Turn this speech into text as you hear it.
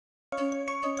We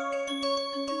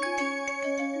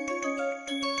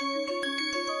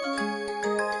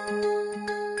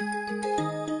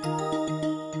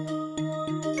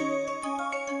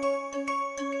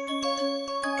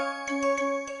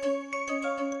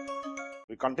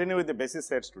continue with the basis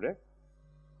sets today.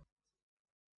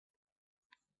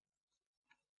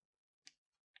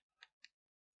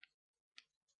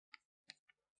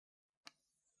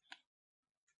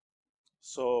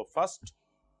 So, first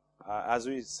as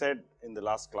we said in the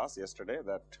last class yesterday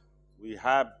that we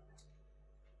have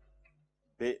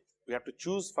to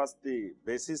choose first the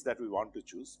basis that we want to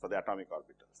choose for the atomic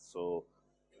orbitals. So,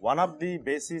 one of the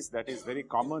bases that is very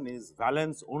common is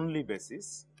valence only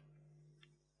basis.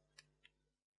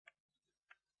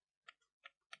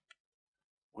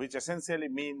 Which essentially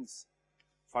means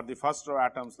for the first row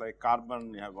atoms like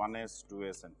carbon you have 1s,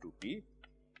 2s and 2p.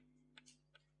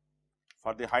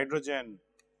 For the hydrogen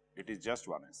it is just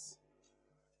 1s.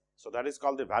 So, that is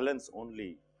called the valence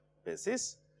only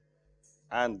basis,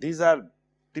 and these are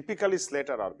typically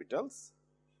Slater orbitals,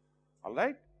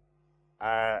 alright,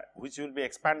 which will be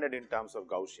expanded in terms of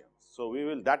Gaussians. So, we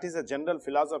will, that is a general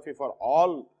philosophy for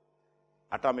all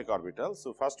atomic orbitals.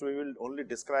 So, first we will only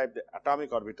describe the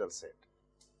atomic orbital set.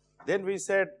 Then we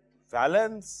said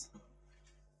valence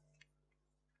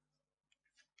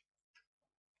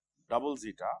double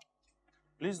zeta.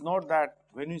 Please note that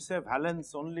when you say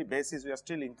valence only basis, we are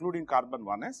still including carbon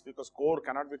 1s because core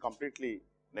cannot be completely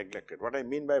neglected. What I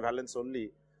mean by valence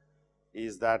only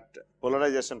is that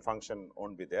polarization function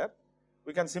won't be there.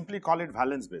 We can simply call it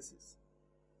valence basis.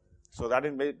 So, that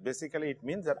in basically it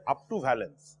means that up to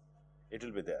valence it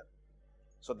will be there.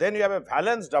 So, then you have a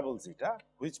valence double zeta,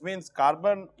 which means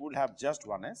carbon would have just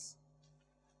 1s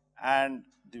and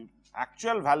the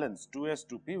actual valence 2s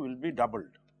 2p will be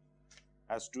doubled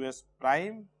as 2s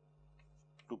prime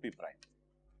 2p prime.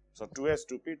 So, 2s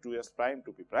 2p 2s prime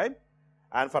 2p prime,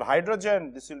 and for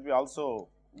hydrogen this will be also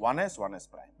 1s 1s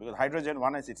prime because hydrogen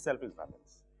 1s itself is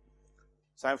valence.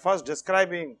 So, I am first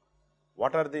describing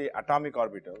what are the atomic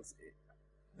orbitals,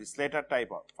 the Slater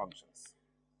type of functions.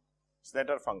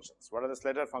 Slater functions. What are the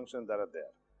Slater functions that are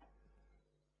there?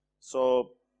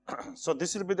 So, so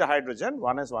this will be the hydrogen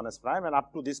 1s 1s prime, and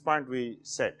up to this point we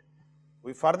said.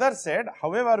 We further said,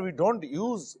 however, we do not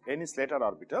use any Slater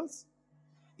orbitals.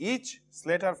 Each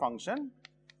Slater function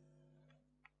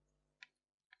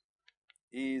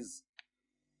is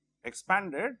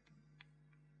expanded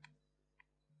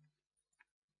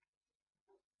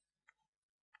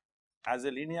as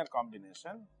a linear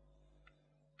combination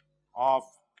of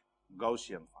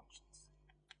Gaussian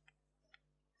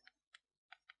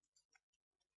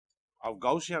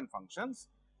functions,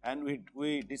 and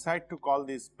we decide to call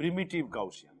these primitive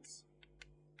Gaussians.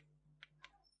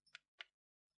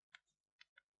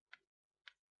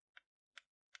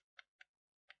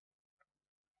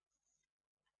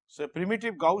 So, a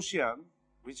primitive Gaussian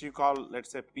which you call let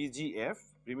us say PGF,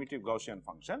 primitive Gaussian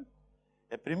function.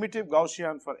 A primitive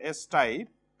Gaussian for S type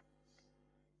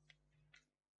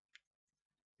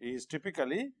is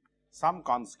typically some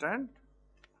constant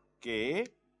k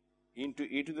into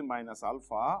e to the minus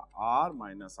alpha r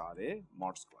minus r a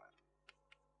mod square,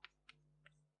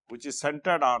 which is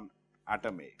centered on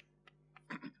atom A,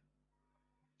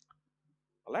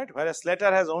 alright, whereas Slater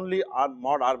has only r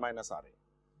mod r minus r a.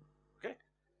 Okay.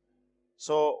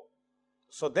 So,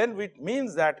 then it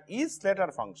means that each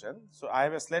Slater function, so I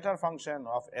have a Slater function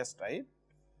of S type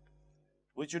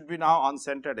which would be now on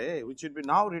centered A, which would be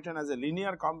now written as a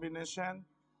linear combination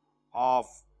of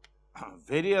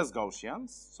various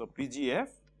Gaussians. So, PGF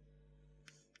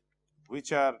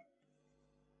which are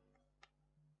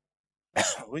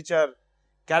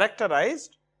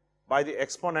characterized by the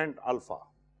exponent alpha,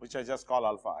 which I just call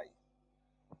alpha I.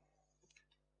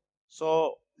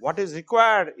 So, what is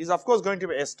required is of course going to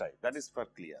be S type, that is for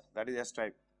clear, that is S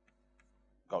type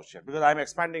Gaussian, because I am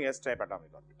expanding S type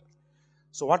atomic orbital.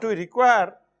 So, what we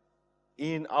require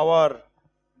in our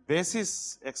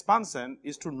basis expansion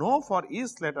is to know for each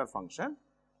Slater function,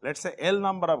 let us say L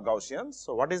number of Gaussians.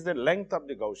 So, what is the length of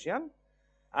the Gaussian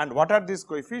and what are these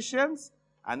coefficients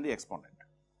and the exponent.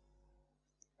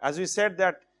 As we said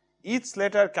that each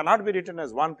Slater cannot be written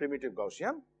as one primitive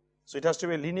Gaussian. So, it has to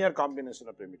be a linear combination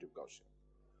of primitive Gaussian.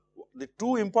 The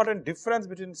two important difference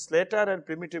between Slater and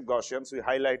primitive Gaussians we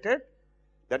highlighted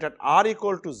that at r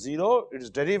equal to 0 its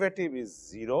derivative is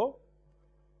 0,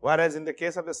 whereas in the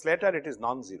case of the Slater it is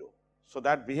non-zero. So,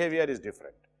 that behavior is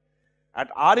different. At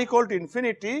r equal to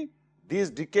infinity these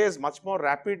decays much more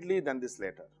rapidly than the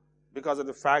Slater because of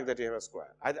the fact that you have a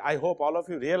square. I hope all of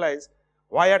you realize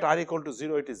why at r equal to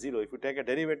 0 it is 0. If you take a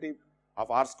derivative of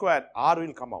r square, r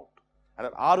will come out and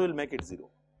r will make it 0.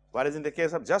 Whereas in the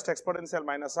case of just exponential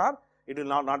minus r, it will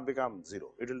now not become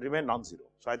 0, it will remain non-zero.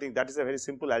 So, I think that is a very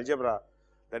simple algebra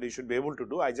that you should be able to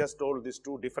do. I just told these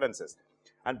two differences,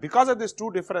 and because of these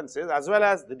two differences as well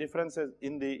as the differences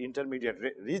in the intermediate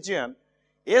region,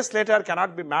 a slater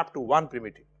cannot be mapped to one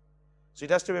primitive. So,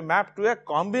 it has to be mapped to a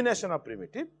combination of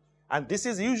primitive, and this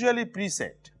is usually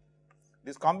preset.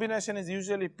 This combination is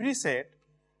usually preset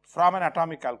from an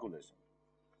atomic calculation,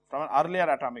 from an earlier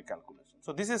atomic calculation.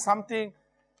 So, this is something,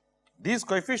 these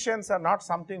coefficients are not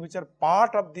something which are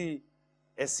part of the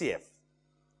SCF.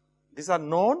 These are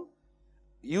known.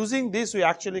 Using this, we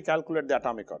actually calculate the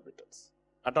atomic orbitals,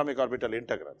 atomic orbital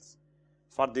integrals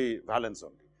for the valence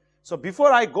only. So,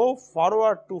 before I go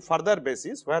forward to further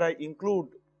basis where I include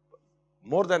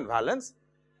more than valence,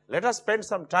 let us spend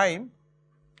some time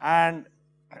and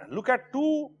look at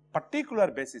two particular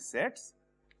basis sets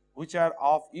which are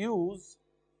of use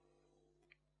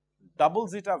double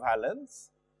zeta valence,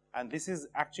 and this is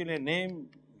actually a name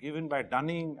given by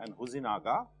Dunning and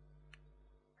Husinaga.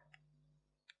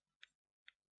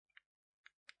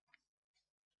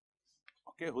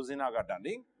 Okay, Husinaga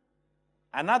Dunning.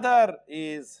 Another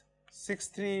is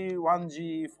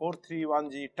 631G,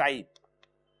 431G type,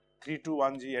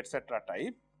 321G etc.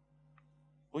 type,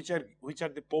 which are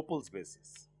the Pople's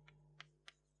basis.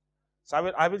 So,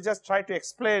 I will just try to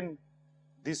explain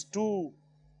these two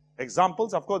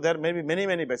examples. Of course, there may be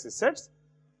many basis sets,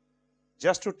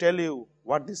 just to tell you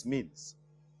what this means.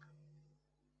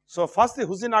 So, first the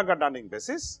Husinaga-Dunning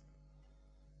basis.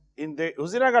 In the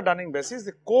Husinaga-Dunning basis,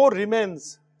 the core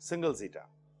remains single zeta.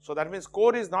 So, that means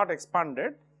core is not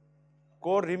expanded,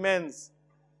 core remains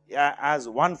as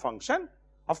one function.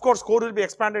 Of course, core will be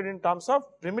expanded in terms of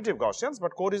primitive Gaussians,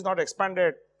 but core is not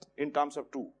expanded in terms of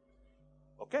 2.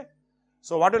 Okay.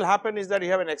 So, what will happen is that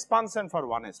you have an expansion for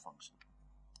 1s function.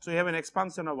 So, you have an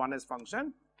expansion of 1s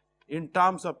function in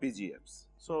terms of PGFs.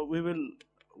 So, we will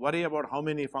worry about how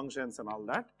many functions and all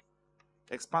that,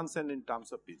 expansion in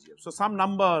terms of PGF. So, some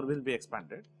number will be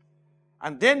expanded,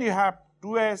 and then you have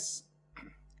 2s,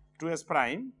 2s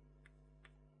prime,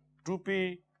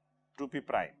 2p, 2p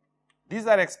prime. These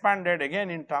are expanded again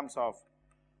in terms of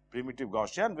primitive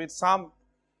Gaussian with some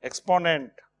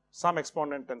exponent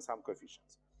and some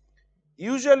coefficients.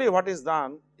 Usually what is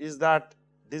done is that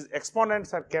these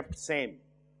exponents are kept same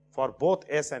for both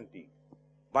s and p,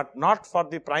 but not for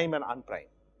the prime and unprime.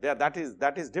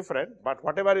 That is different, but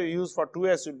whatever you use for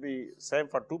 2s will be same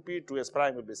for 2p, 2s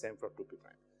prime will be same for 2p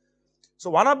prime.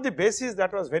 So, one of the bases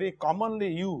that was very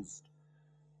commonly used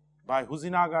by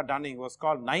Husinaga-Dunning was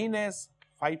called 9s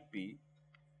 5p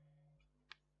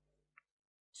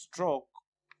stroke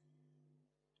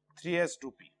 3s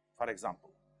 2p, for example.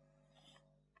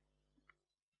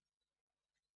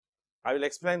 I will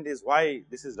explain this why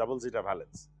this is double zeta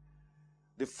valence.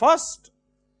 The first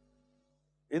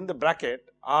in the bracket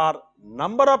are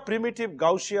number of primitive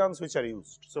Gaussians which are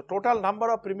used. So, total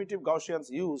number of primitive Gaussians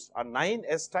used are 9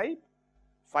 S type,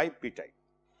 5 P type.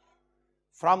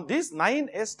 From this 9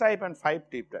 S type and 5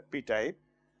 P type,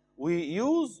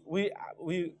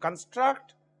 we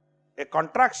construct a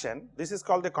contraction. This is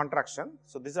called the contraction.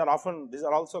 So, these are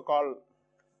also called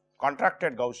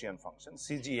contracted Gaussian function,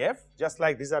 CGF, just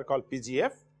like these are called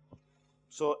PGF.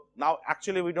 So, now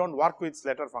actually we do not work with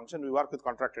Slater function, we work with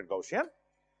contracted Gaussian.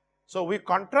 So, we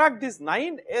contract this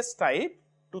 9 S type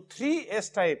to 3 S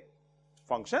type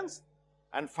functions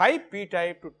and 5 P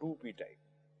type to 2 P type.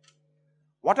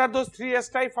 What are those 3 S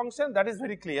type functions? That is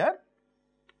very clear.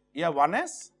 You have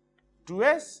 1s,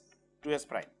 2s, 2s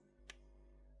prime,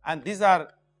 and these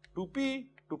are 2p,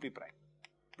 2p prime.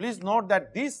 Please note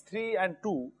that these 3 and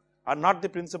 2 are not the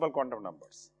principal quantum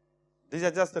numbers. These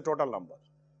are just the total number.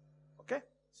 Okay.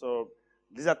 So,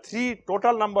 these are 3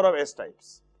 total number of S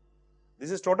types. This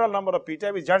is total number of P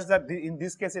type. It's just that in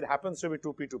this case it happens to be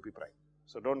 2p, 2p prime.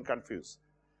 So, do not confuse.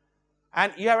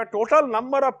 And you have a total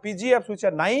number of PGFs which are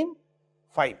 9,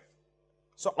 5.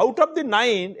 So, out of the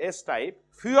 9 S type,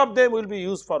 few of them will be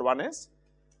used for 1s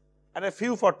and a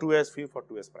few for 2s, few for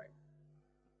 2s prime.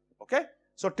 Okay.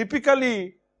 So,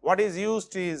 typically what is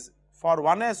used is for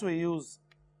 1s we use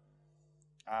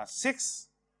 6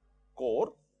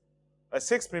 core,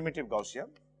 6 primitive Gaussian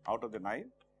out of the 9.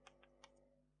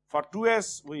 For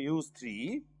 2s we use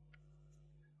 3,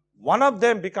 one of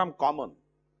them become common,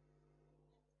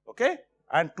 okay,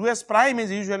 and 2s prime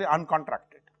is usually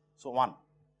uncontracted. So, 1.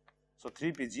 So,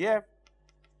 3 PGF,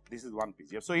 this is 1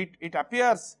 PGF. So, it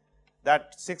appears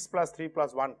that 6 plus 3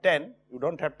 plus 1, 10, you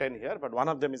do not have 10 here, but one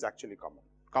of them is actually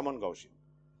common Gaussian,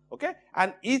 okay,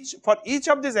 and for each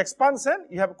of these expansion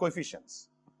you have coefficients,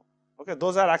 okay,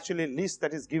 those are actually list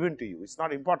that is given to you, it is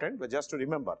not important, but just to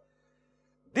remember.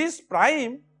 This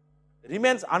prime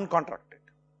remains uncontracted.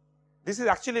 This is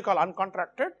actually called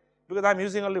uncontracted because I am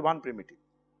using only one primitive.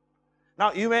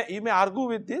 Now, you may argue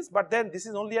with this, but then this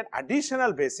is only an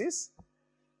additional basis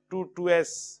to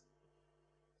 2s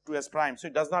prime. So,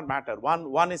 it does not matter,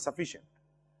 one is sufficient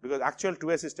because actual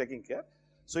 2s is taking care.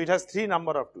 So, it has 3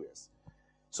 number of 2s.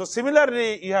 So,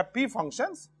 similarly, you have p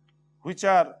functions which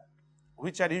are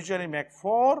usually make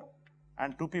 4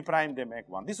 and 2p prime they make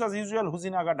 1. This was usual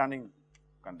Husinaga-Dunning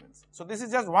convention. So, this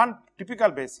is just one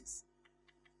typical basis.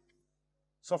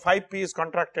 So, 5p is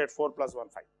contracted 4 plus 1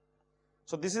 5.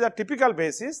 So, this is a typical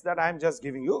basis that I am just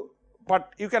giving you,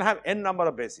 but you can have n number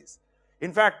of bases.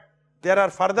 In fact, there are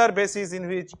further bases in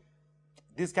which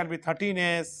this can be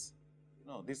 13s,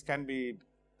 this can be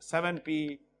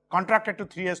 7p contracted to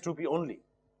 3s 2p only.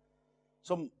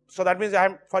 So, that means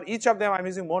for each of them I am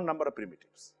using more number of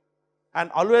primitives, and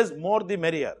always more the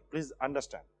merrier, please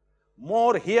understand.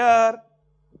 More here,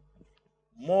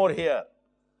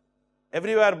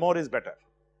 everywhere more is better,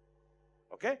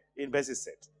 okay, in basis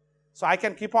set. So, I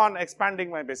can keep on expanding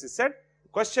my basis set.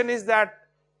 Question is that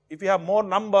if you have more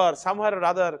number, somewhere or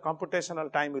other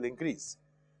computational time will increase.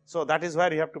 So, that is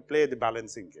where you have to play the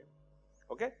balancing game,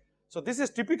 okay. So, this is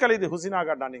typically the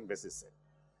Husinaga-Dunning basis set.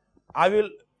 I will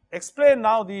explain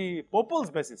now the Pople's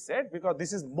basis set because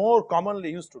this is more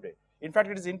commonly used today. In fact,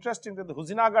 it is interesting that the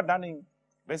Husinaga-Dunning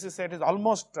basis set is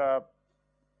almost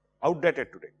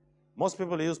outdated today. Most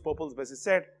people use Pople's basis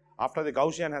set after the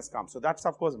Gaussian has come. So, that is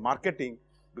of course marketing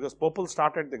because Pople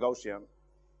started the Gaussian.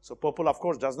 So, Pople of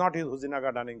course does not use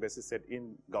Husinaga-Dunning basis set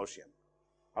in Gaussian,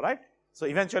 alright. So,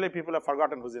 eventually people have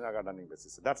forgotten Husinaga-Dunning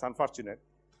basis set, that is unfortunate.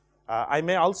 I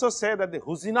may also say that the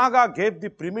Husinaga gave the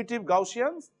primitive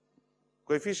Gaussians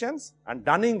coefficients and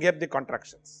Dunning gave the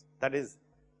contractions. That is,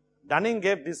 Dunning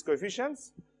gave these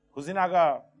coefficients,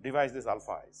 Husinaga devised these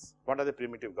alpha i's. What are the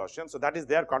primitive Gaussians? So, that is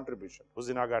their contribution,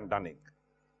 Husinaga and Dunning.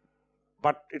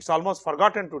 But it is almost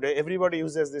forgotten today, everybody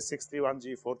uses this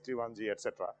 631G, 431G,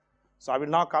 etc. So, I will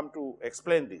now come to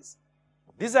explain these.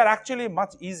 These are actually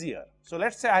much easier. So,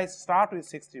 let us say I start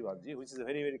with 631G, which is a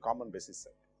very common basis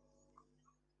set.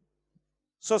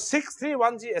 So,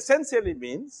 631G essentially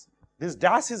means this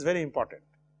dash is very important.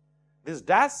 This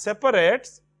dash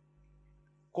separates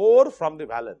core from the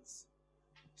valence.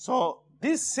 So,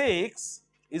 this 6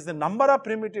 is the number of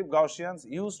primitive Gaussians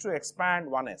used to expand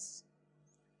 1s.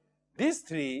 These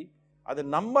 3 are the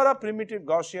number of primitive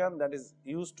Gaussian that is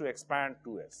used to expand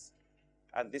 2s,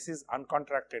 and this is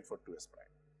uncontracted for 2s prime.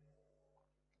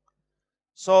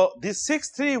 So, these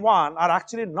 6, 3, 1 are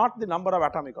actually not the number of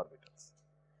atomic orbitals.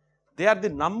 They are the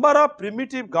number of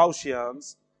primitive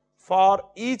Gaussians for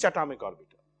each atomic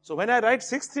orbital. So, when I write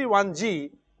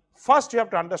 631G, first you have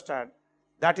to understand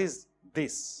that is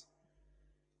this.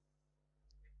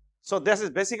 So, this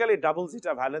is basically double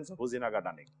zeta valence of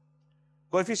Husinaga-Dunning.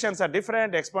 Coefficients are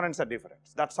different, exponents are different.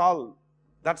 That's all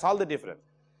the difference.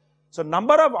 So,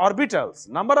 number of orbitals,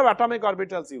 number of atomic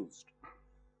orbitals used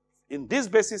in this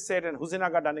basis set and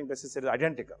Husinaga-Dunning basis set is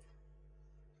identical.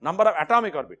 Number of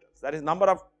atomic orbitals, that is number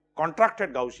of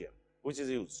contracted Gaussian which is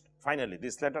used finally,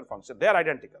 this latter function, they are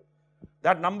identical.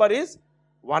 That number is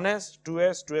 1s,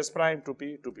 2s, 2s prime,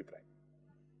 2p, 2p prime.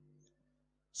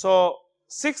 So,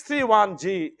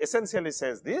 631G essentially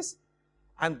says this,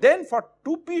 and then for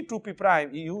 2p, 2p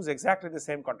prime you use exactly the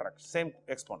same same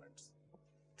exponents,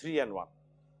 3 and 1.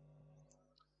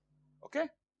 Okay.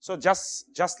 So,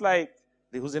 just like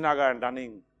the Husinaga and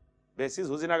Dunning basis,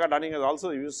 Husinaga-Dunning has also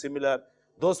used similar,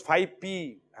 those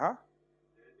 5p,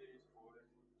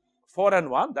 4 and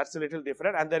 1, that is a little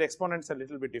different, and their exponents are a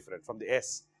little bit different from the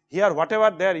S. Here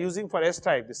whatever they are using for S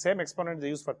type, the same exponent they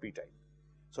use for P type.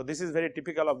 So, this is very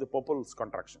typical of the Pople's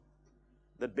contraction.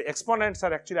 The exponents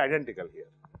are actually identical here,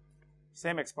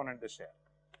 same exponent they share.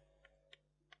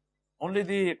 Only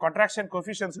the contraction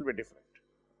coefficients will be different.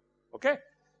 Okay.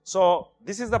 So,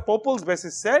 this is the Pople's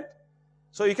basis set.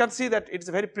 So, you can see that it is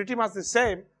pretty much the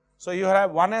same. So, you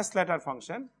have 1s letter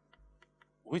function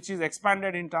which is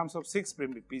expanded in terms of 6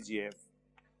 PGF,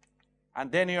 and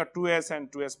then your 2s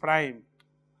and 2s prime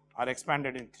are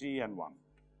expanded in 3 and 1.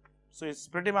 So, it is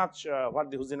pretty much what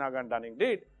the Husinaga and Dunning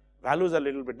did, values are a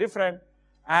little bit different,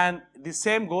 and the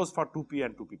same goes for 2p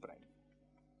and 2p prime.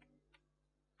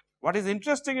 What is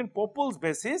interesting in Pople's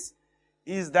basis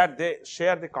is that they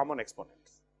share the common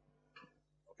exponents.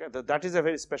 Okay, that is a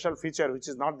very special feature which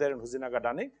is not there in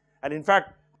Husinaga-Dunning, and in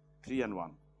fact 3 and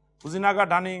 1.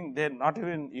 Husinaga-Dunning they not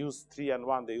even use 3 and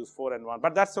 1, they use 4 and 1,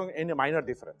 but that is any minor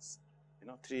difference,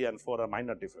 3 and 4 are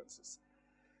minor differences.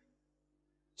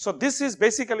 So, this is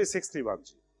basically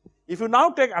 631G. If you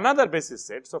now take another basis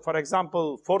set, so for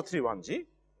example 431G,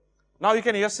 now you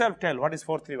can yourself tell what is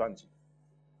 431G.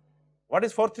 What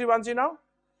is 431G now?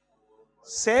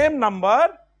 Same number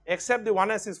except the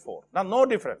 1s is 4. Now no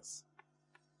difference.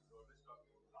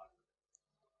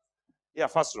 Yeah,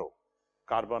 first row.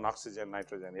 Carbon, oxygen,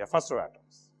 nitrogen. Yeah, first row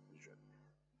atoms.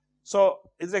 So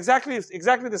it's exactly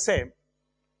the same.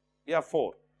 You have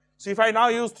 4. So if I now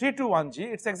use 321G,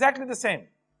 it's exactly the same.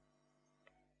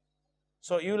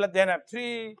 So you will then have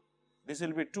 3, this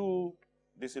will be 2,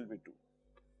 this will be 2.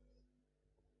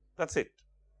 That's it.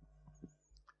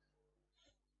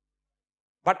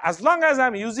 But as long as I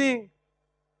am using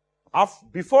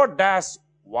before dash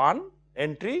 1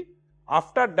 entry,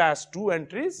 after dash 2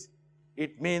 entries,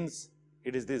 it means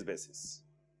it is this basis.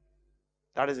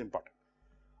 That is important.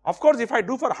 Of course, if I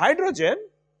do for hydrogen,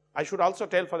 I should also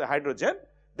tell for the hydrogen,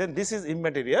 then this is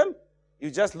immaterial.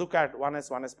 You just look at 1s,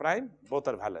 1s prime, both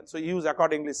are valence. So use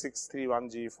accordingly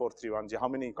 631G, 431G, how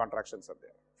many contractions are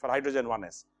there for hydrogen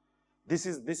 1s. This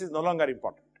is no longer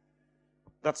important.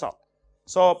 That's all.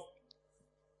 So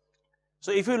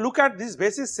if you look at these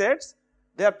basis sets,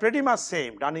 they are pretty much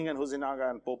same, Dunning and Husinaga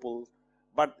and Pople,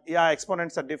 but yeah,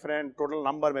 exponents are different, total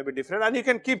number may be different, and you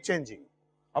can keep changing.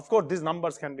 Of course, these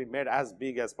numbers can be made as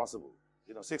big as possible.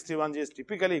 61G is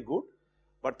typically good,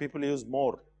 but people use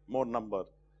more number.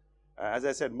 As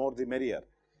I said, more the merrier.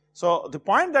 So the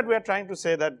point that we are trying to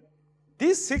say that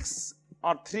these 6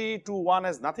 or 3, 2, 1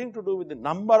 has nothing to do with the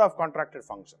number of contracted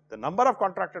functions. The number of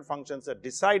contracted functions are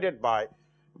decided by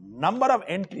number of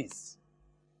entries.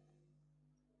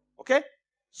 Okay?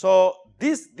 So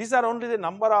these are only the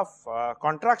number of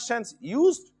contractions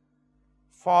used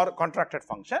for contracted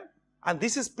function, and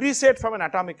this is preset from an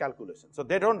atomic calculation. So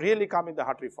they don't really come in the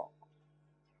Hartree form.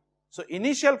 So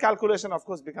initial calculation of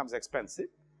course becomes expensive.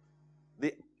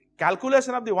 The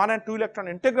calculation of the 1 and 2 electron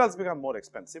integrals become more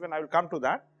expensive, and I will come to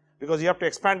that because you have to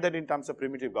expand that in terms of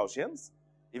primitive Gaussians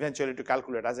eventually to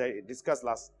calculate, as I discussed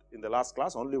in the last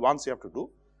class. Only once you have to do.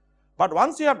 But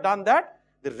once you have done that,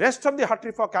 the rest of the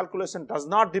Hartree calculation does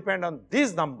not depend on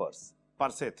these numbers per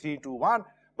se 3, 2, 1,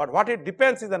 but what it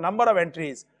depends is the number of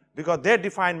entries, because they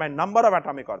define my number of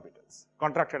atomic orbitals,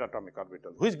 contracted atomic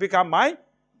orbitals, which become my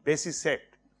basis set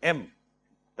M.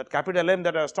 That capital M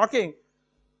that I was talking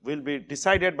will be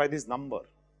decided by this number.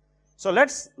 So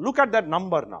let's look at that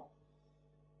number now.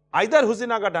 Either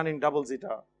Husinaga-Dunning double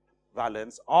zeta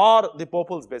valence or the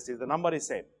Pople's basis, the number is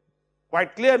same.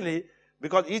 Quite clearly,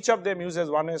 because each of them uses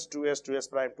 1s, 2s, 2s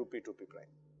prime, 2p, 2p prime,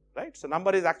 right? So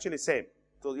number is actually same.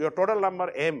 So your total number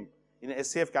M in a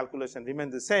SCF calculation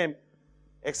remains the same,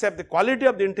 except the quality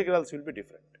of the integrals will be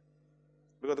different,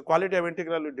 because the quality of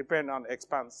integral will depend on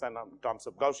expansion in terms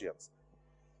of Gaussians.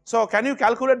 So can you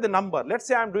calculate the number? Let's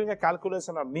say I am doing a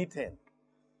calculation of methane.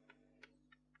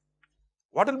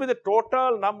 What will be the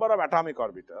total number of atomic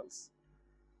orbitals,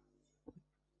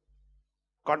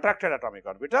 contracted atomic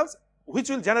orbitals,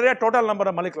 which will generate total number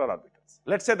of molecular orbitals?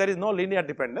 Let's say there is no linear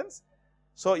dependence.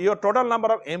 So your total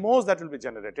number of MOs that will be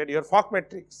generated, your Fock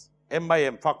matrix, M by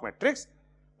M Fock matrix.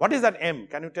 What is that M?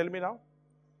 Can you tell me now?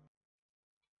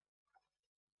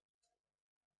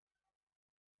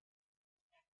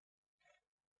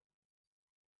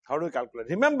 How do we calculate?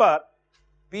 Remember,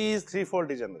 P is threefold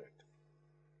degenerate.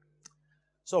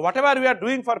 So whatever we are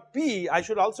doing for P, I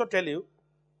should also tell you,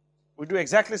 we do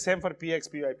exactly same for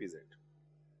Px, Py, Pz.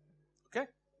 Okay?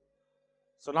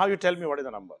 So now you tell me what is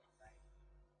the number?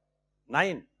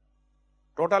 9.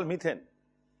 Total methane.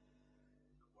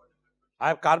 I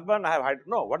have carbon, I have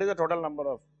hydrogen. No, what is the total number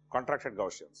of contracted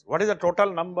Gaussians? What is the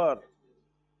total number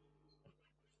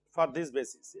for this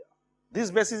basis? Yeah.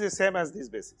 This basis is same as this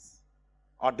basis,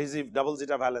 or this is double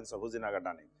zeta valence of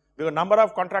Husinaga-Dunning, because number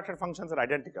of contracted functions are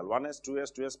identical, 1s,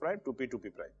 2s, 2s prime, 2p,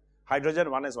 2p prime. Hydrogen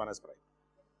 1s, 1s prime.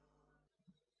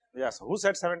 Yes, who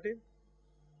said 17?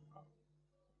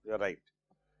 You are right.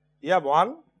 You have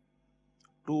 1,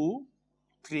 2,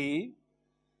 3,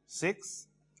 6,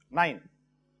 9.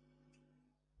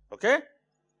 Okay?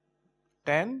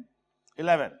 10,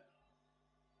 11,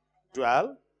 12,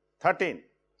 13,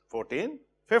 14,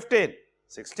 15,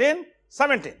 16,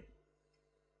 17.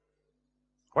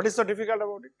 What is so difficult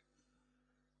about it?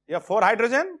 You have 4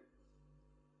 hydrogen,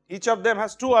 each of them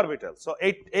has 2 orbitals, so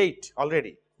 8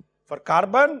 already. For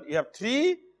carbon, you have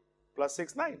 3 plus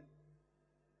 6, 9.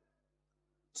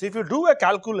 So if you do a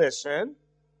calculation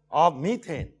of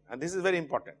methane, and this is very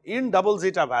important, in double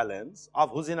zeta valence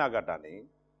of Husinaga-Dunning,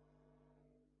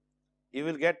 you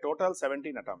will get total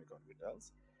 17 atomic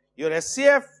orbitals. Your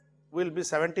SCF will be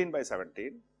 17 by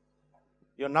 17.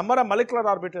 Your number of molecular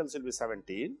orbitals will be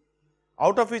 17,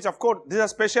 out of which, of course, these are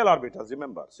special orbitals,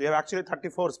 remember. So you have actually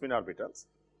 34 spin orbitals,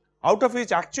 out of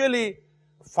which actually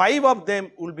 5 of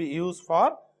them will be used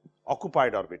for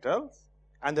occupied orbitals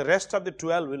and the rest of the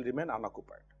 12 will remain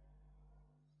unoccupied.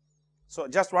 So,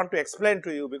 just want to explain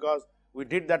to you, because we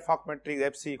did that Fock matrix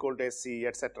Fc equal to Sc,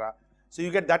 etc. So,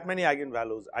 you get that many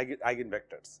eigenvalues,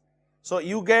 eigenvectors. So,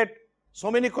 you get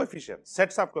so many coefficients,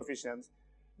 sets of coefficients.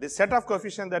 The set of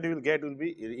coefficients that you will get will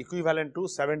be equivalent to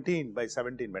 17 by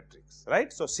 17 matrix,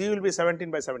 right. So, C will be 17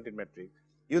 by 17 matrix.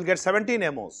 You will get 17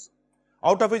 MOs,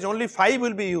 out of which only 5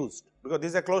 will be used, because this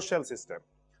is a closed shell system.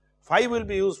 5 will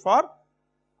be used for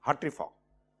Hartree-Fock.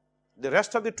 The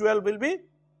rest of the 12 will be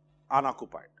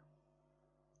unoccupied.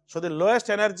 So, the lowest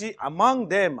energy among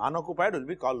them unoccupied will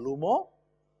be called LUMO.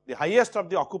 The highest of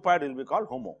the occupied will be called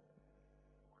HOMO.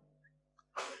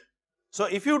 So,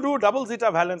 if you do double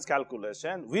zeta valence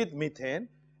calculation with methane,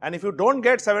 and if you do not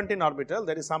get 17 orbital,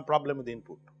 there is some problem with the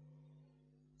input.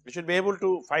 You should be able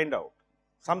to find out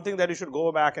something that you should go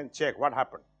back and check what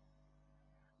happened.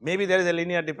 Maybe there is a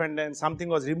linear dependence, something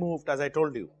was removed, as I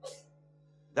told you.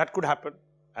 That could happen,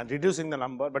 and reducing the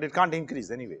number, but it can't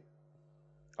increase anyway.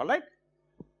 Alright.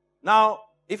 Now,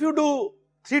 if you do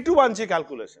 321G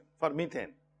calculation for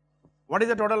methane, what is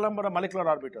the total number of molecular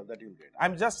orbitals that you will get? I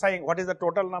am just saying what is the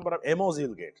total number of MOs you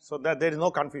will get, so that there is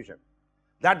no confusion.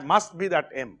 That must be that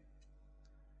M.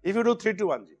 If you do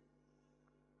 321G,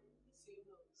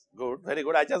 good, very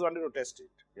good. I just wanted to test it.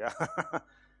 Yeah.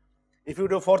 If you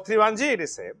do 431G, it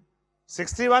is same.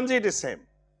 631G, it is same.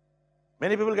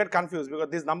 Many people get confused because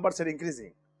these numbers are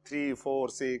increasing 3, 4,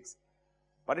 6,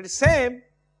 but it is same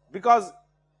because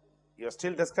you are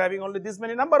still describing only this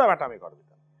many number of atomic orbitals.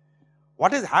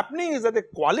 What is happening is that the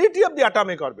quality of the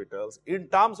atomic orbitals in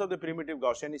terms of the primitive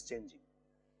Gaussian is changing.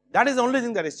 That is the only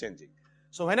thing that is changing.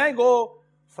 So, when I go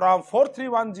from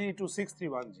 431G to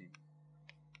 631G,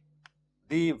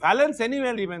 the valence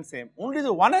anyway remains same, only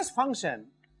the 1s function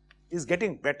is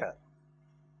getting better,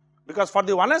 because for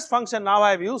the 1s function now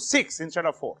I have used 6 instead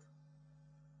of 4.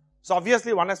 So,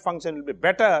 obviously 1s function will be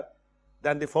better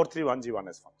than the 431G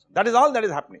 1s function. That is all that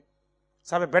is happening.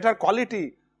 So, I have a better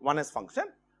quality 1s function,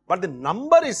 but the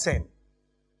number is same.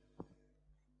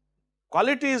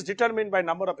 Quality is determined by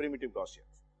number of primitive Gaussians,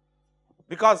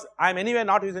 because I am anyway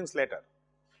not using Slater.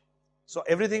 So,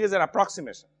 everything is an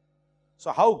approximation.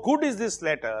 So, how good is this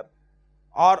Slater,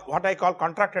 or what I call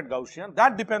contracted Gaussian,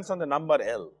 that depends on the number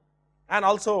L, and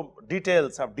also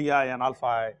details of di and alpha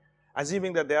I.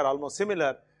 Assuming that they are almost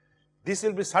similar, this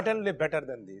will be certainly better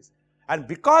than this. And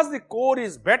because the core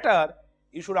is better,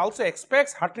 you should also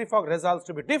expect Hartree-Fock results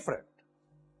to be different.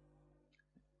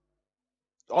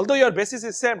 Although your basis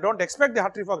is same, do not expect the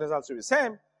Hartree-Fock results to be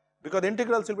same, because the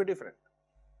integrals will be different.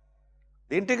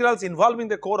 The integrals involving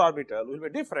the core orbital will be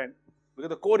different, because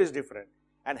the core is different,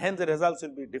 and hence the results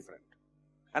will be different.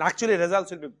 And actually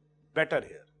results will be better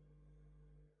here.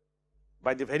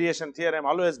 By the variation theorem,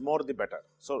 always more the better.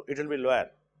 So, it will be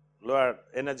lower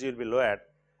energy will be lowered,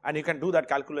 and you can do that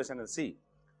calculation and see.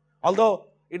 Although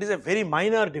it is a very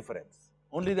minor difference,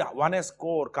 only the 1s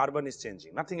core carbon is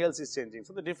changing, nothing else is changing.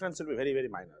 So, the difference will be very, very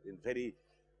minor, in very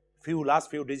few, last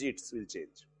few digits will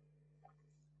change.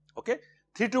 Okay.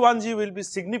 321G will be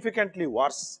significantly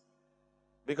worse,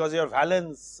 because your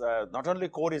valence, not only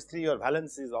core is 3, your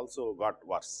valence is also got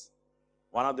worse.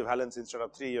 One of the valence instead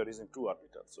of 3, you are using 2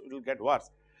 orbitals. So, it will get worse,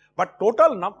 but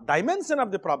total dimension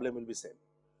of the problem will be same.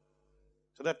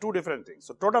 So, there are two different things.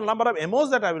 So, total number of MOs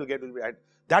that I will get will be,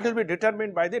 that will be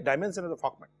determined by the dimension of the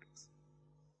Fock matrix.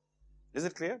 Is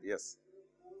it clear? Yes.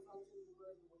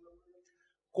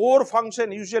 Core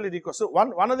function usually requires, so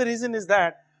one of the reason is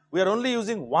that we are only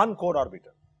using one core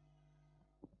orbital.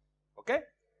 Okay.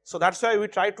 So, that is why we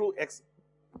try to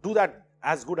do that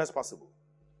as good as possible.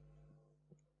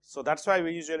 So, that is why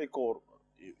we usually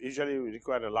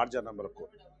require a larger number of core.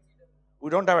 We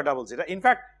do not have a double zeta. In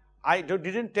fact, I did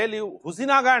not tell you,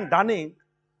 Fujinaga and Dunning,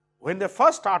 when they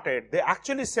first started, they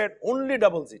actually said only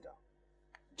double zeta,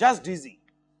 just dz.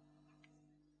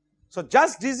 So,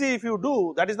 just dz if you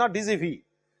do, that is not dz-v,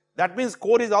 that means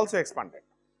core is also expanded,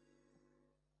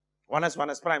 1s,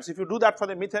 1s prime. So, if you do that for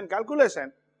the methane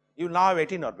calculation, you now have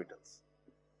 18 orbitals.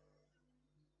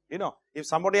 You know, if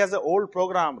somebody has an old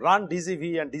program, run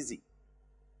dz-v and dz,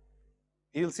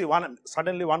 you will see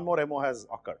suddenly one more MO has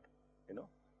occurred, you know.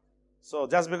 So,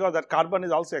 just because that carbon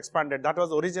is also expanded, that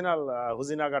was original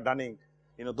Fujinaga Dunning,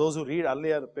 you know, those who read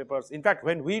earlier papers. In fact,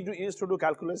 when we used to do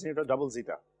calculation, it was double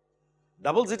zeta.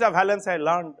 Double zeta valence I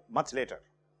learned much later,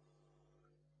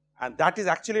 and that is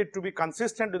actually to be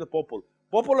consistent with the Pople.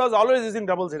 Pople was always using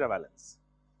double zeta valence,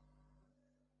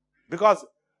 because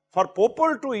for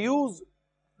Pople to use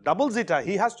double zeta,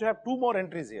 he has to have two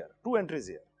entries here,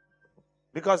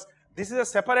 because this is a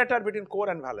separator between core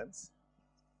and valence.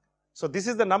 So, this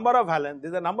is the number of valence, this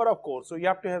is the number of core. So, you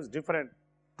have to have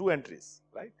 2 entries,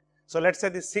 right. So, let us say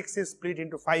this 6 is split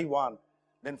into phi 1,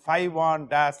 then phi 1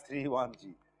 dash 3 1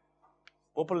 g.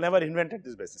 Pople never invented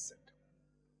this basis set.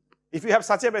 If you have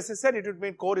such a basis set, it would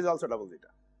mean core is also double zeta.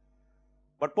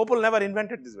 But Pople never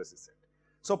invented this basis set.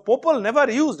 So, Pople never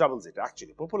used double zeta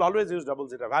actually. Pople always used double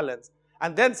zeta valence,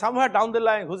 and then somewhere down the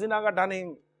line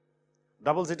Husinaga-Dunning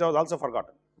double zeta was also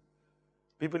forgotten.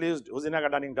 People used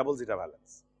Husinaga-Dunning double zeta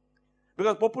valence.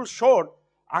 Because Pople showed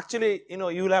actually,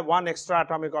 you will have one extra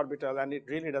atomic orbital and it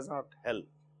really does not help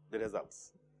the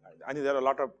results. I think there are a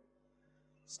lot of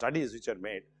studies which are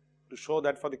made to show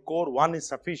that for the core 1 is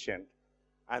sufficient,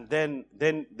 and then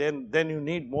you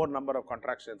need more number of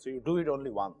contractions. So, you do it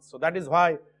only once. So, that is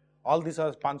why all these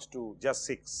are punched to just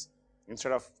 6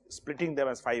 instead of splitting them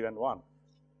as 5 and 1.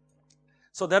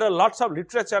 So, there are lots of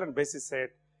literature and basis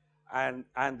set, and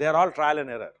they are all trial and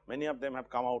error. Many of them have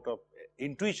come out of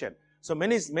intuition. So,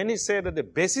 many say that the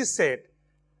basis set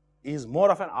is more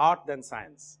of an art than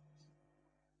science.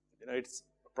 It is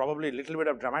probably a little bit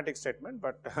of dramatic statement,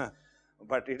 but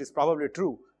but it is probably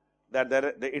true that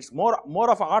it is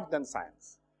more of art than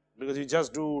science, because you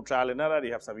just do trial and error,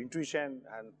 you have some intuition,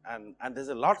 and there is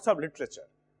a lots of literature.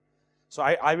 So,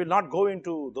 I will not go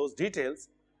into those details,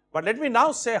 but let me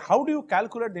now say how do you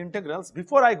calculate the integrals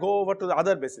before I go over to the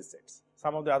other basis sets,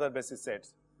 some of the other basis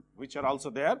sets which are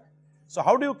also there. So,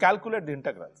 how do you calculate the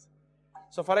integrals?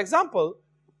 So, for example,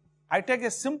 I take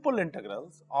a simple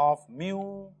integrals of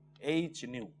mu h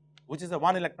nu, which is a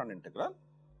 1 electron integral,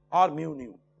 or mu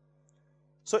nu.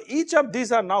 So, each of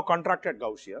these are now contracted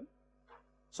Gaussian.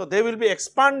 So, they will be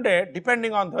expanded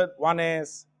depending on the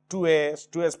 1s, 2s,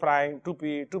 2s prime,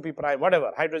 2p, 2p prime,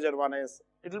 whatever, hydrogen 1s,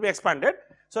 it will be expanded.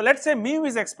 So, let us say mu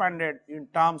is expanded in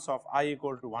terms of I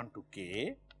equal to 1 to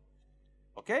k,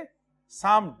 okay,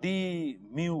 some d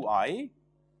mu I,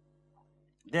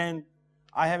 then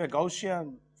I have a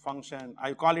Gaussian function,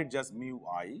 I call it just mu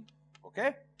I,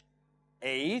 okay,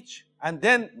 h, and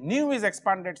then nu is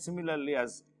expanded similarly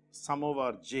as sum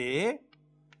over j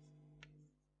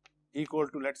equal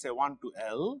to let us say 1 to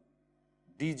L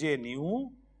dj nu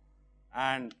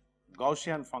and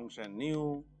Gaussian function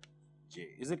nu j.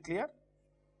 Is it clear?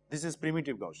 This is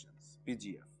primitive Gaussians,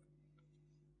 PGF.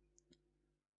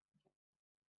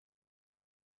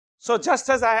 So, just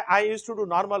as I used to do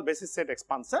normal basis set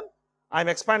expansion, I am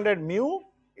expanded mu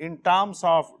in terms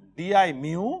of di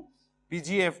mu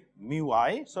PGF mu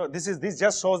I. So, this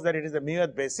just shows that it is a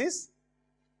muth basis.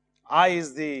 I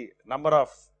is the number of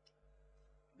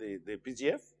the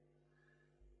PGF,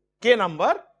 k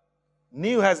number,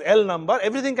 nu has L number,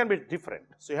 everything can be different.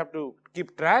 So, you have to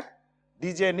keep track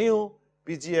dj nu,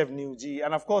 PGF nu g,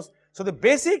 and of course, so the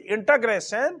basic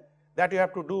integration that you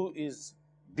have to do is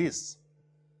this.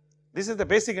 This is the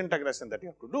basic integration that you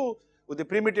have to do with the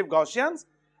primitive Gaussians,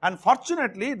 and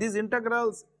fortunately, these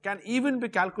integrals can even be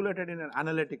calculated in an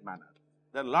analytic manner.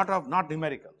 There are a lot of not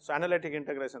numerical. So, analytic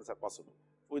integrations are possible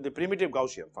with the primitive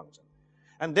Gaussian function.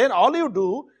 And then all you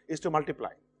do is to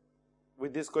multiply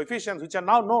with these coefficients which are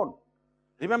now known.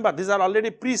 Remember, these are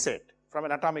already preset from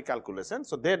an atomic calculation.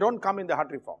 So, they do not come in the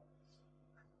Hartree form.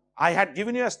 I had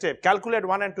given you a step, calculate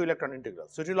 1 and 2 electron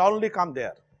integrals. So, it will only come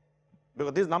there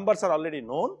because these numbers are already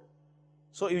known.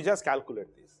 So, you just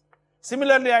calculate this.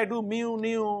 Similarly, I do mu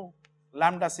nu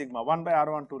lambda sigma 1 by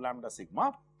R1 to lambda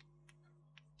sigma.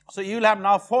 So, you will have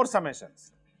now 4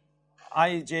 summations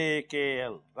I, j, k,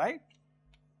 l, right.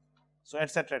 So,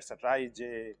 etc., I,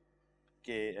 j,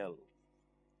 k, l,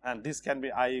 and this can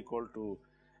be I equal to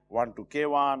 1 to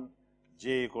k1,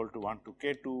 j equal to 1 to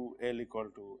k2, l equal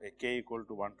to k equal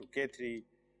to 1 to k3,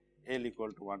 l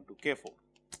equal to 1 to k4.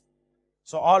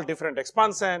 So, all different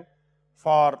expansion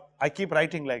for, I keep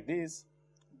writing like this,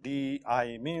 d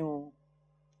I mu,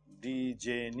 d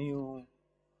j nu,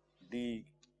 d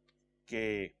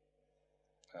k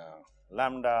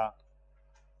lambda,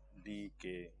 d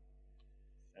k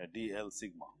d l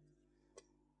sigma,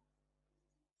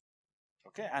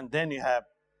 okay, and then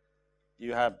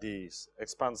you have this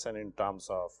expansion in terms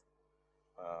of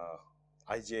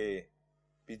ij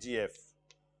PGF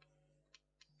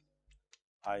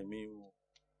I mu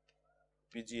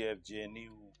PGF j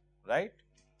nu, right,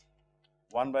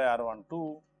 1 by R1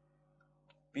 2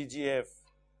 PGF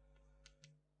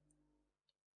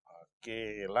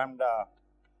k lambda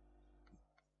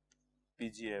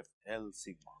PGF L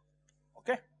sigma,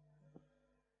 okay.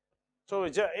 So,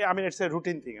 I mean it is a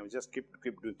routine thing, I mean just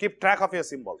keep track of your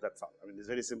symbols, that is all, I mean it is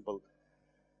very simple.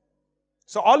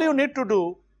 So, all you need to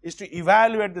do is to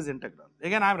evaluate this integral.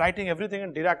 Again I am writing everything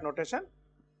in Dirac notation,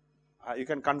 you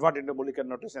can convert into Mulliken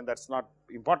notation, that is not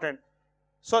important.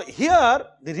 So, here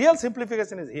the real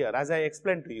simplification is here, as I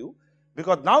explained to you,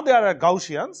 because now they are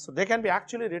Gaussians, so they can be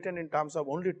actually written in terms of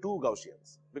only two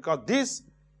Gaussians, because this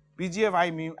PGF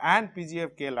I mu and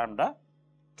PGF k lambda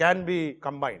can be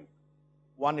combined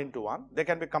 1 into 1. They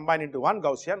can be combined into one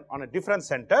Gaussian on a different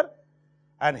center,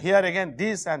 and here again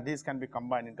these and these can be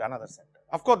combined into another center.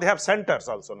 Of course, they have centers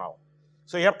also now.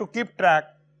 So, you have to keep track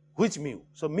which mu.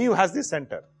 So, mu has this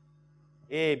center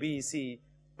A, B, C,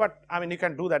 but I mean you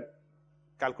can do that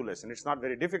calculation, it is not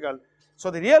very difficult. So,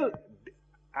 the real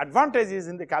advantage is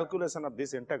in the calculation of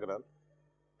this integral,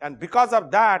 and because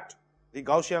of that the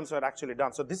Gaussians were actually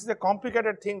done. So, this is a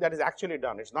complicated thing that is actually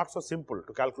done, it is not so simple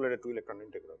to calculate a 2 electron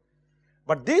integral.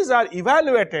 But these are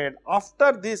evaluated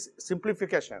after this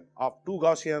simplification of two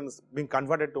Gaussians being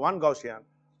converted to one Gaussian,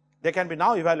 they can be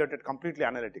now evaluated completely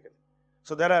analytically.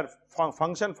 So, there are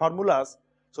function formulas,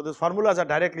 so these formulas are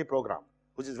directly programmed,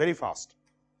 which is very fast.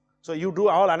 So, you do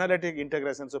all analytic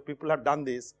integration, so people have done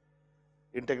this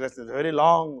integration, is a very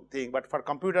long thing, but for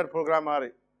computer programmer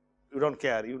you do not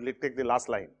care, you take the last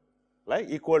line, like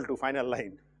equal to final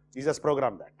line, you just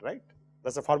program that, right, that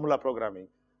is a formula programming.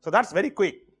 So, that is very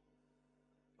quick.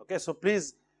 Okay, so,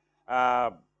 please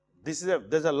this is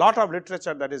there is a lot of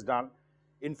literature that is done.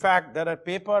 In fact, there are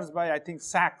papers by I think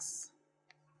Sachs,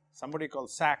 somebody called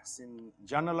Sachs in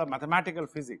Journal of Mathematical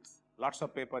Physics, lots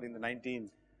of paper in the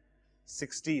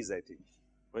 1960s I think,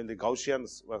 when the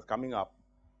Gaussians were coming up,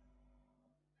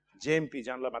 JMP,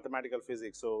 Journal of Mathematical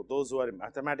Physics. So, those who are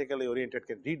mathematically oriented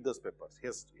can read those papers,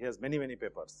 he has many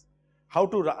papers, how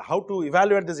to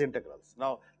evaluate these integrals.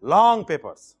 Now, long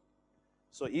papers.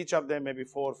 So, each of them may be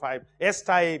 4 or 5, S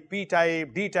type, P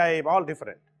type, D type, all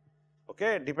different,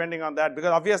 okay, depending on that,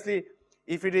 because obviously,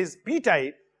 if it is P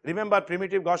type, remember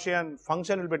primitive Gaussian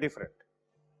function will be different.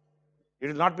 It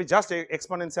will not be just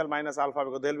exponential minus alpha,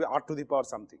 because there will be r to the power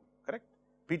something, correct.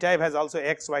 P type has also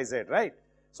x, y, z, right.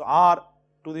 So, r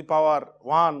to the power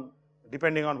 1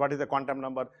 depending on what is the quantum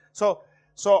number. So,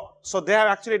 they have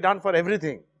actually done for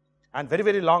everything, and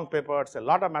very long papers, a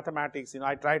lot of mathematics.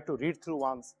 I tried to read through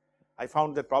once, I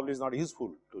found that probably is not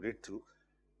useful to read through,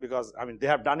 because I mean they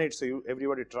have done it, so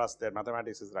everybody trusts their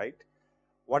mathematics is right.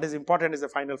 What is important is the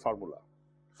final formula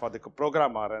for the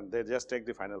programmer, and they just take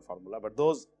the final formula. But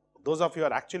those of you who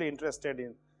are actually interested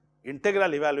in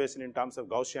integral evaluation in terms of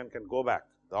Gaussian can go back,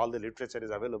 all the literature is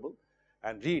available,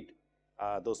 and read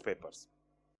those papers.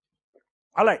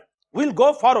 All right, we will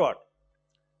go forward.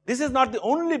 This is not the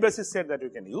only basis set that you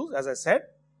can use, as I said.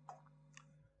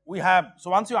 We have,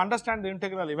 so once you understand the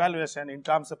integral evaluation in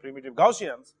terms of primitive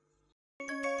Gaussians,